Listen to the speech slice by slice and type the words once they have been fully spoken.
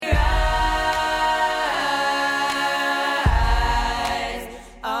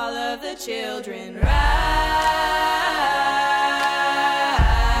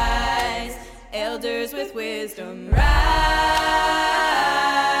wisdom. Rise,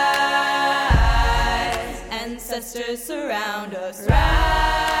 ancestors surround us. Rise.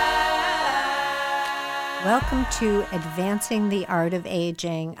 Welcome to Advancing the Art of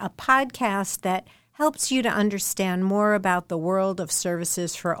Aging, a podcast that helps you to understand more about the world of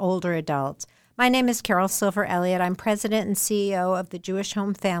services for older adults. My name is Carol Silver Elliott. I'm president and CEO of the Jewish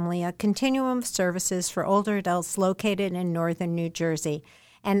Home Family, a continuum of services for older adults located in northern New Jersey.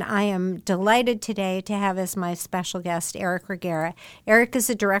 And I am delighted today to have as my special guest Eric Regera. Eric is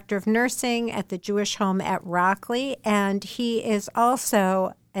the director of nursing at the Jewish Home at Rockley, and he is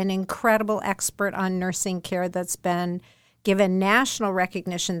also an incredible expert on nursing care that's been given national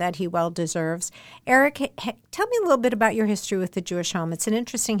recognition that he well deserves. Eric, tell me a little bit about your history with the Jewish Home. It's an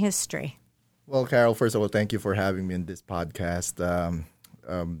interesting history. Well, Carol, first of all, thank you for having me in this podcast.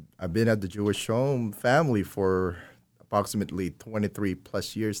 I've been at the Jewish Home Family for approximately 23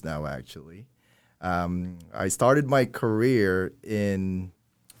 plus years now, actually. I started my career in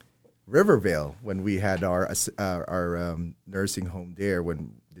Rivervale when we had our nursing home there.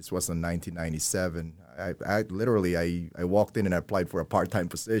 When this was in 1997, I walked in and applied for a part-time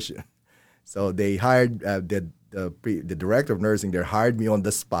position. So they hired the director of nursing there hired me on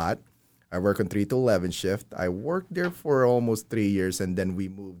the spot. I work on 3 to 11 shift. I worked there for almost 3 years, and then we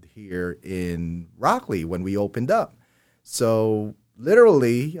moved here in Rockley when we opened up. So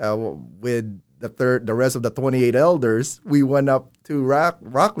literally, with the rest of the 28 elders, we went up to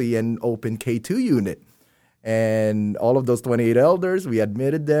Rockley and opened K2 unit. And all of those 28 elders, we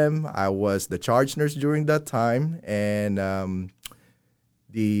admitted them. I was the charge nurse during that time, and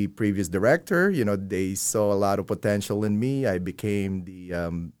the previous director, they saw a lot of potential in me. I became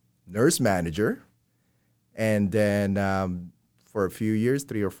the nurse manager, and then for a few years,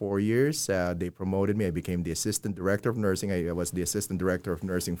 3 or 4 years, they promoted me. I became the assistant director of nursing. I was the assistant director of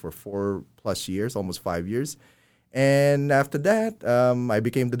nursing for 4 plus years, almost 5 years. And after that, I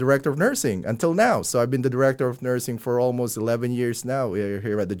became the director of nursing until now. So I've been the director of nursing for almost 11 years now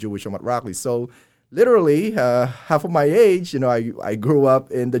here at the Jewish Home at Rockley. So literally, half of my age, I grew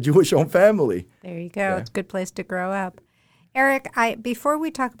up in the Jewish Home Family. There you go. Yeah. It's a good place to grow up. Eric, before we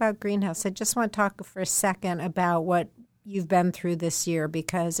talk about Greenhouse, I just want to talk for a second about what you've been through this year,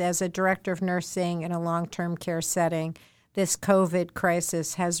 because as a director of nursing in a long-term care setting, this COVID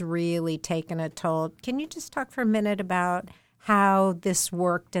crisis has really taken a toll. Can you just talk for a minute about how this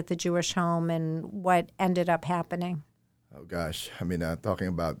worked at the Jewish Home and what ended up happening? Oh, gosh. Talking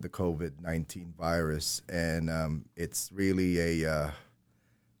about the COVID-19 virus, and it's really a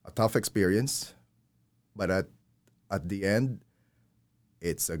tough experience, but at the end,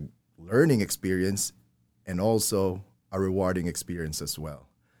 it's a learning experience and also a rewarding experience as well.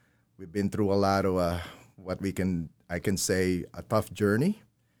 We've been through a lot of I can say a tough journey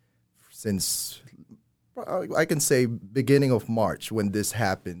since, I can say, beginning of March when this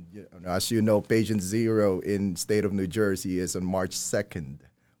happened. As you know, patient 0 in state of New Jersey is on March 2nd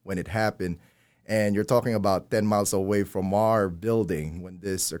when it happened. And you're talking about 10 miles away from our building when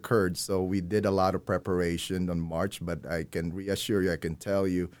this occurred. So we did a lot of preparation on March, but I can reassure you, I can tell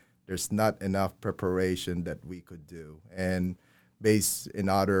you, there's not enough preparation that we could do. And based in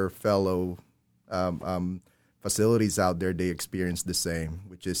other fellow facilities out there, they experienced the same,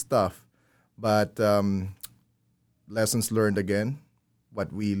 which is tough. But lessons learned again.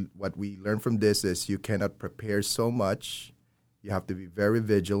 What we learned from this is you cannot prepare so much. You have to be very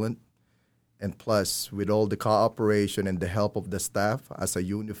vigilant. And plus, with all the cooperation and the help of the staff as a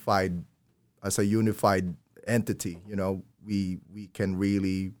unified entity, we can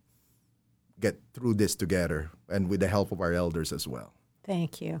really get through this together, and with the help of our elders as well.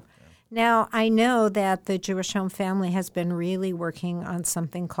 Thank you. Yeah. Now, I know that the Jewish Home Family has been really working on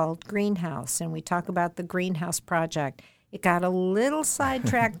something called Greenhouse, and we talk about the Greenhouse project. It got a little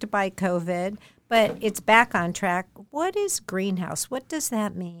sidetracked by COVID, but it's back on track. What is Greenhouse? What does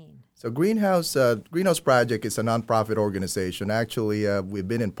that mean? So Greenhouse Project is a nonprofit organization. Actually, we've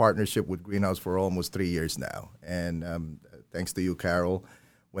been in partnership with Greenhouse for almost 3 years now, and thanks to you, Carol,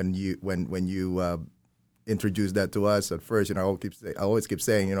 when you introduced that to us at first, I always keep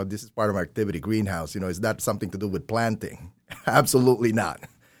saying, this is part of our activity, Greenhouse. It's not something to do with planting. Absolutely not.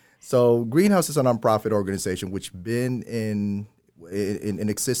 So Greenhouse is a nonprofit organization which been in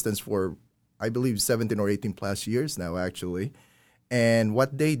existence for, I believe, 17 or 18 plus years now, actually. And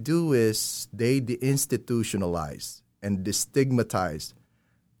what they do is they deinstitutionalize and destigmatize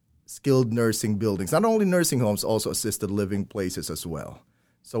skilled nursing buildings, not only nursing homes, also assisted living places as well.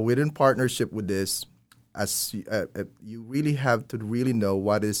 So we're in partnership with this. As you really have to really know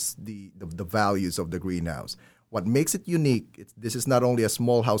what is the values of the Greenhouse. What makes it unique, this is not only a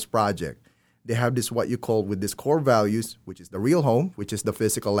small house project. they have this what you call with this core values, which is the real home, which is the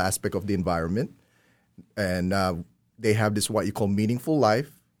physical aspect of the environment. And they have this what you call meaningful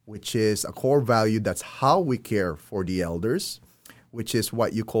life, which is a core value. That's how we care for the elders, which is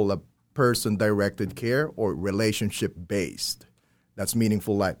what you call a person-directed care or relationship-based. That's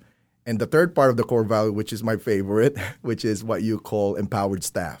meaningful life. And the third part of the core value, which is my favorite, which is what you call empowered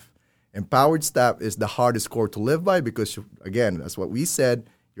staff. Empowered staff is the hardest core to live by because, again, that's what we said,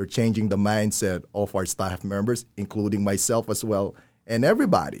 you're changing the mindset of our staff members, including myself as well, and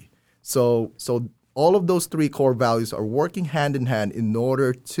everybody. So all of those three core values are working hand in hand in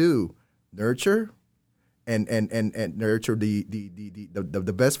order to nurture and nurture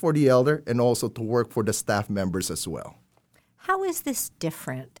the best for the elder and also to work for the staff members as well. How is this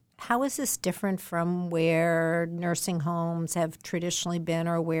different? How is this different from where nursing homes have traditionally been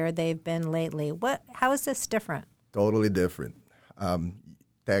or where they've been lately? How is this different? Totally different.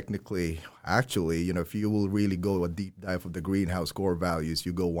 Technically, actually, if you will really go a deep dive of the greenhouse core values,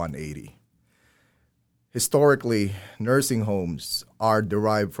 you go 180. Historically, nursing homes are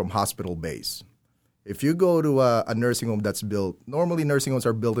derived from hospital base. If you go to a nursing home that's built, normally nursing homes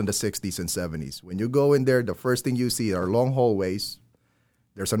are built in the 60s and 70s. When you go in there, the first thing you see are long hallways.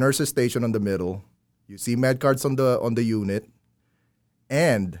 There's a nurse's station in the middle. You see med cards on the unit.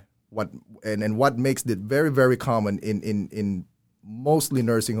 And what makes it very, very common in mostly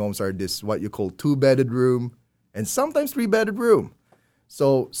nursing homes are this what you call 2-bedded room and sometimes 3-bedded room.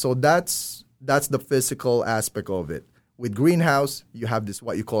 So that's the physical aspect of it. With greenhouse, you have this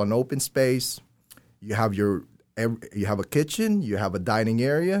what you call an open space. You have a kitchen, you have a dining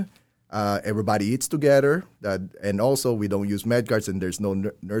area. Everybody eats together. And also we don't use med cards and there's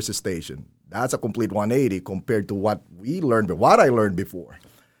no nurse's station. That's a complete 180 compared to what I learned before.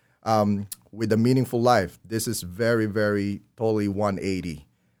 With a meaningful life, this is very, very totally 180.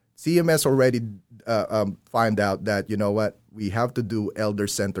 CMS already find out that, you know what, we have to do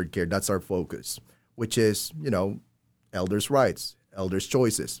elder-centered care. That's our focus, which is, elders' rights, elders'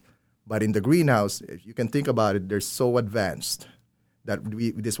 choices. But in the greenhouse, if you can think about it, they're so advanced that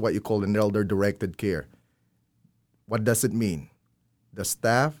this is what you call an elder-directed care. What does it mean? The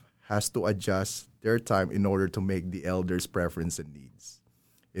staff has to adjust their time in order to make the elder's preference and needs.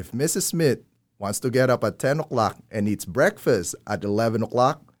 If Mrs. Smith wants to get up at 10 o'clock and eats breakfast at 11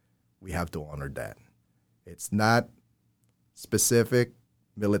 o'clock, we have to honor that. It's not specific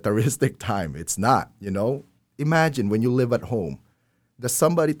militaristic time. It's not, Imagine when you live at home. Does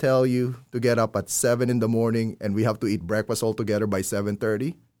somebody tell you to get up at 7 in the morning and we have to eat breakfast all together by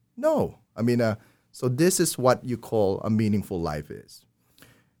 7:30? No. So this is what you call a meaningful life is.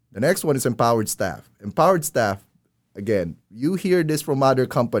 The next one is empowered staff. Empowered staff, again, you hear this from other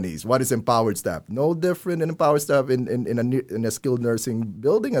companies. What is empowered staff? No different than empowered staff in a skilled nursing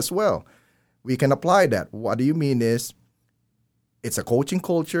building as well. We can apply that. What do you mean is it's a coaching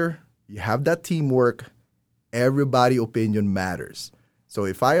culture. You have that teamwork. Everybody's opinion matters. So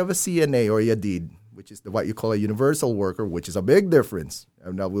if I have a CNA or a YADID, which is what you call a universal worker, which is a big difference,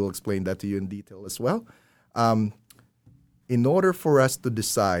 and I will explain that to you in detail as well. In order for us to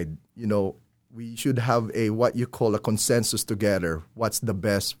decide, we should have what you call a consensus together. What's the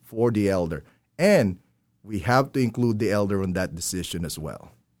best for the elder? And we have to include the elder in that decision as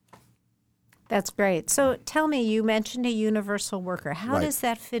well. That's great. So tell me, you mentioned a universal worker. How Right. does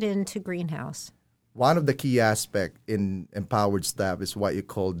that fit into greenhouse? One of the key aspects in empowered staff is what you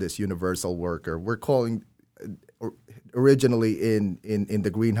call this universal worker. We're calling, originally in the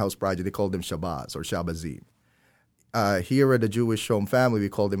greenhouse project, they called them Shabazz or Shabazim. Here at the Jewish Home Family, we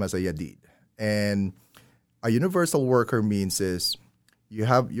call them as a Yadid. And a universal worker means is you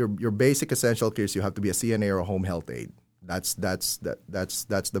have your basic essential cares. You have to be a CNA or a home health aide. That's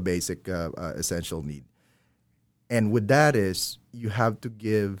the basic essential need. And with that is you have to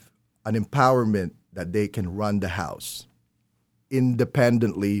give an empowerment that they can run the house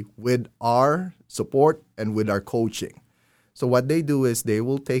independently with our support and with our coaching. So what they do is they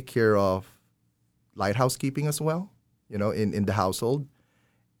will take care of light housekeeping as well, in the household,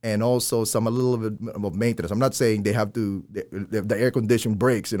 and also a little bit of maintenance. I'm not saying they have to, if the air condition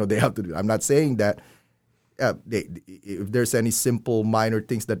breaks, they have to do. I'm not saying that. If there's any simple minor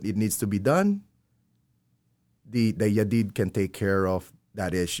things that it needs to be done, the Yadid can take care of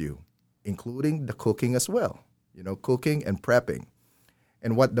that issue, including the cooking as well, cooking and prepping.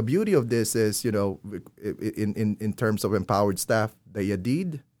 And what the beauty of this is, in terms of empowered staff, the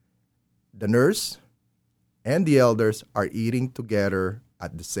Yadid, the nurse, and the elders are eating together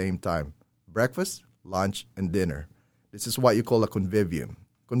at the same time. Breakfast, lunch, and dinner. This is what you call a convivium.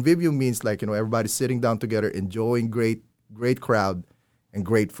 Convivium means everybody's sitting down together, enjoying great crowd and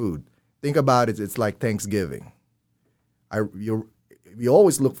great food. think about it, it's like Thanksgiving. We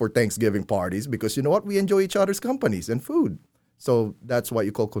always look for Thanksgiving parties because you know what? We enjoy each other's companies and food. So that's what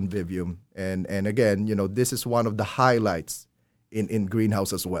you call convivium. And again, this is one of the highlights in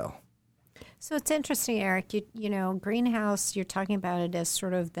Greenhouse as well. So it's interesting, Eric. Greenhouse, you're talking about it as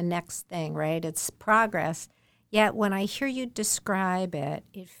sort of the next thing, right? It's progress. Yet when I hear you describe it,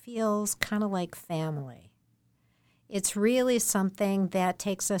 it feels kind of like family. It's really something that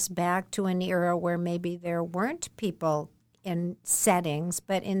takes us back to an era where maybe there weren't people in settings,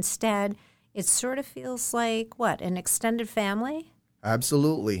 but instead it sort of feels like, an extended family?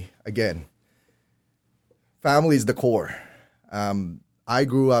 Absolutely. Again, family is the core. I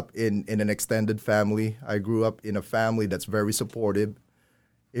grew up in an extended family. I grew up in a family that's very supportive.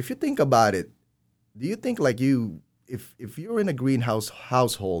 If you think about it, do you think like if you're in a Greenhouse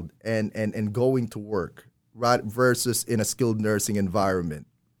household and going to work, right, versus in a skilled nursing environment,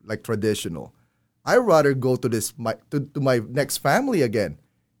 like traditional, I'd rather go to my next family again.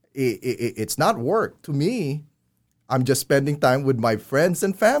 It's not work. To me, I'm just spending time with my friends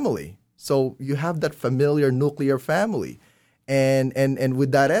and family. So you have that familiar nuclear family. And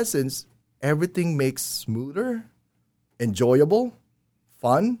with that essence, everything makes smoother, enjoyable,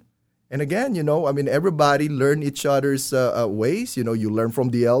 fun. And again, everybody learn each other's ways. You learn from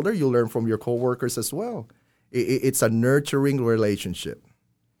the elder, you learn from your coworkers as well. It's a nurturing relationship.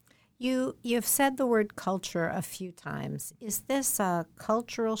 You've said the word culture a few times. Is this a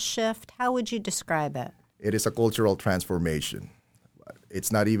cultural shift? How would you describe it? It is a cultural transformation.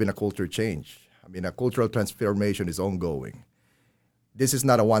 It's not even a culture change. A cultural transformation is ongoing. This is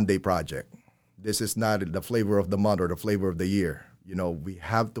not a one-day project. This is not the flavor of the month or the flavor of the year. We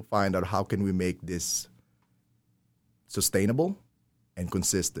have to find out how can we make this sustainable and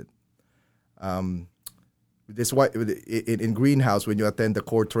consistent. This is why in Greenhouse, when you attend the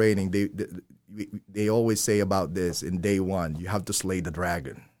core training, they always say about this in day one, you have to slay the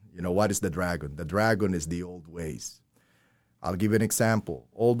dragon. What is the dragon? The dragon is the old ways. I'll give you an example.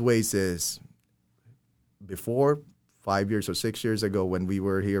 Old ways is before 5 years or 6 years ago when we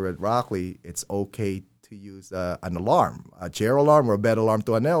were here at Rockley, it's okay to use an alarm, a chair alarm or a bed alarm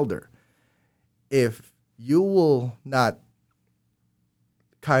to an elder. If you will not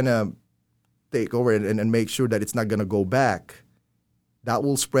kind of take over and make sure that it's not going to go back, that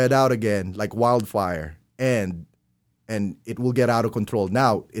will spread out again like wildfire, and it will get out of control.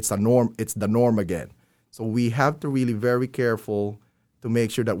 Now it's the norm again. So we have to really very careful to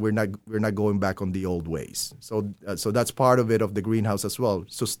make sure that we're not going back on the old ways. So that's part of it of the Greenhouse as well.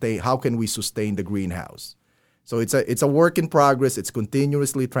 How can we sustain the Greenhouse? So it's a work in progress. It's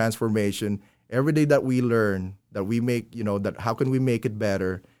continuously transformation. Every day that we learn, that we make, that how can we make it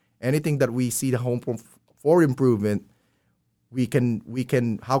better? Anything that we see the home for improvement,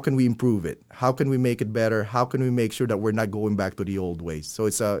 how can we improve it? How can we make it better? How can we make sure that we're not going back to the old ways? So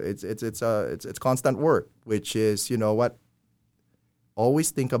it's constant work, which is,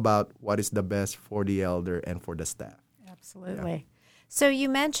 always think about what is the best for the elder and for the staff. Absolutely. Yeah. So you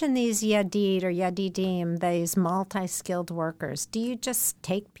mentioned these Yadid or Yadidim, these multi-skilled workers. Do you just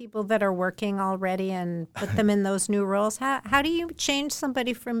take people that are working already and put them in those new roles? How do you change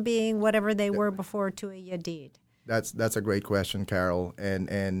somebody from being whatever they were before to a Yadid? That's a great question, Carol.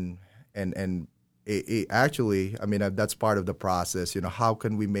 And it actually, that's part of the process. How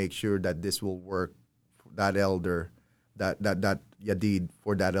can we make sure that this will work, that elder, that Yadid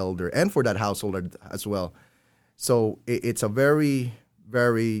for that elder and for that household as well. So it's a very,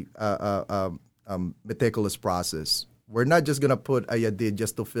 very meticulous process. We're not just going to put a Yadid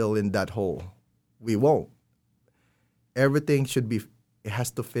just to fill in that hole. We won't. Everything it has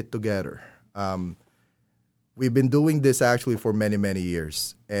to fit together. We've been doing this actually for many, many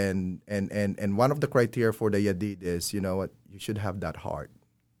years. And one of the criteria for the Yadid is, you should have that heart.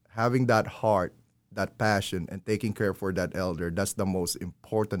 Having that heart, that passion, and taking care for that elder, that's the most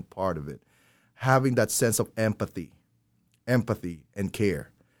important part of it. Having that sense of empathy and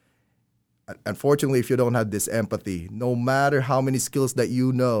care. Unfortunately, if you don't have this empathy, no matter how many skills that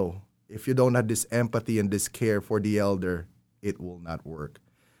you know, if you don't have this empathy and this care for the elder, it will not work.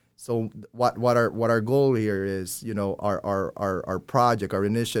 So what our goal here is, our project, our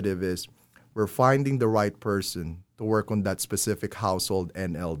initiative is, we're finding the right person to work on that specific household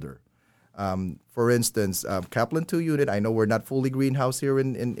and elder. For instance, Kaplan 2 unit, I know we're not fully Greenhouse here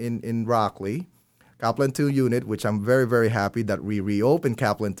in Rockley. Kaplan 2 unit, which I'm very, very happy that we reopened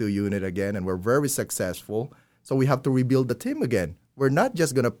Kaplan 2 unit again, and we're very successful. So we have to rebuild the team again. We're not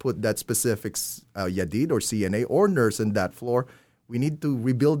just going to put that specific Yadid or CNA or nurse in that floor. We need to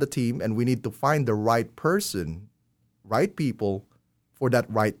rebuild the team, and we need to find the right person, right people for that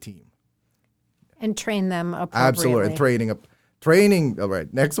right team. And train them appropriately. Absolutely. And training. All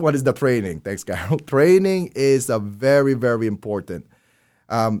right. Next one is the training. Thanks, Carol. Training is a very, very important.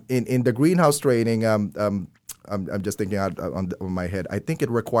 In the greenhouse training, I'm just thinking out on my head. I think it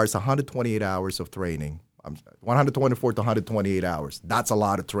requires 128 hours of training. 124 to 128 hours. That's a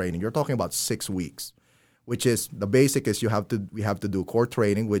lot of training. You're talking about 6 weeks, which is the basic is we have to do core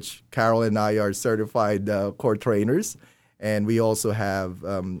training, which Carol and I are certified core trainers. And we also have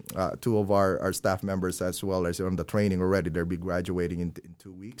 2 of our staff members as well as on the training already. They'll be graduating in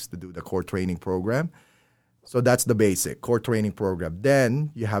 2 weeks to do the core training program. So that's the basic core training program.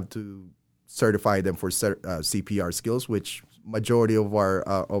 Then you have to certify them for CPR skills, which majority of our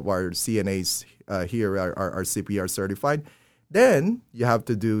CNAs here are CPR certified. Then you have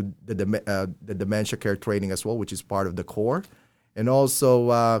to do the dementia care training as well, which is part of the core, and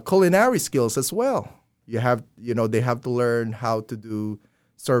also culinary skills as well. They have to learn how to do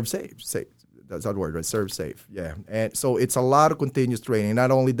serve safe. That's that word, right? Serve safe. Yeah. And so it's a lot of continuous training.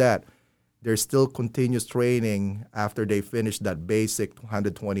 Not only that, there's still continuous training after they finish that basic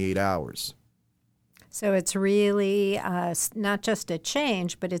 128 hours. So it's really not just a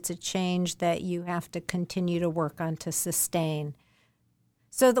change, but it's a change that you have to continue to work on to sustain.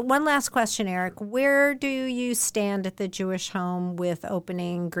 So the one last question, Eric, where do you stand at the Jewish Home with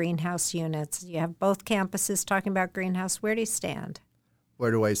opening greenhouse units? You have both campuses talking about greenhouse. Where do you stand?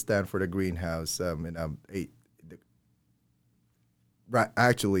 Where do I stand for the greenhouse?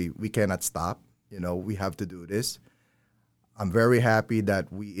 Actually, we cannot stop. We have to do this. I'm very happy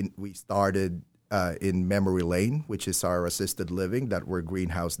that we started in Memory Lane, which is our assisted living, that we're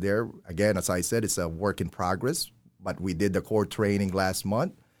greenhouse there. Again, as I said, it's a work in progress. But we did the core training last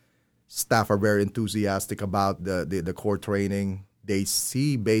month. Staff are very enthusiastic about the core training. They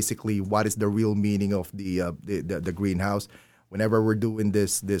see basically what is the real meaning of the greenhouse. Whenever we're doing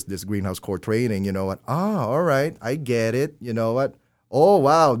this greenhouse core training, you know what? All right, I get it. You know what? Oh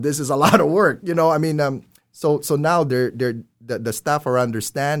wow, this is a lot of work. So now the staff are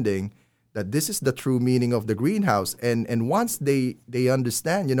understanding that this is the true meaning of the greenhouse, and once they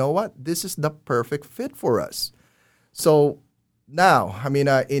understand, you know what? This is the perfect fit for us. So now,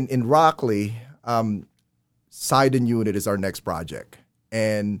 in Rockley, Sidon unit is our next project.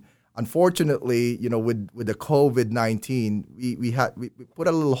 And unfortunately, with the COVID-19, we put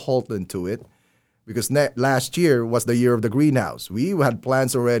a little halt into it because last year was the year of the greenhouse. We had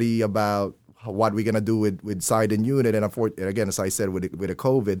plans already about what we're going to do with Sidon unit. And again, as I said, with the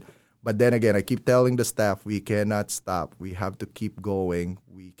COVID. But then again, I keep telling the staff, we cannot stop. We have to keep going.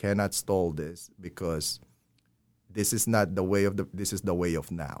 We cannot stall this because this is not the way this is the way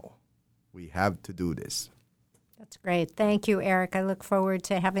of now. We have to do this. That's great. Thank you, Eric. I look forward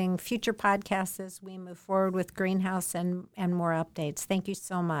to having future podcasts as we move forward with Greenhouse and more updates. Thank you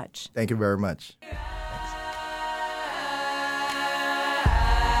so much. Thank you very much.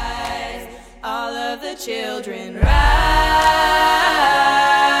 Rise, all of the children rise,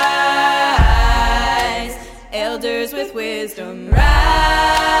 elders with wisdom rise,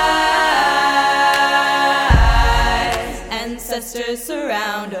 ancestors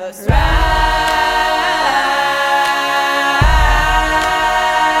surround us rise.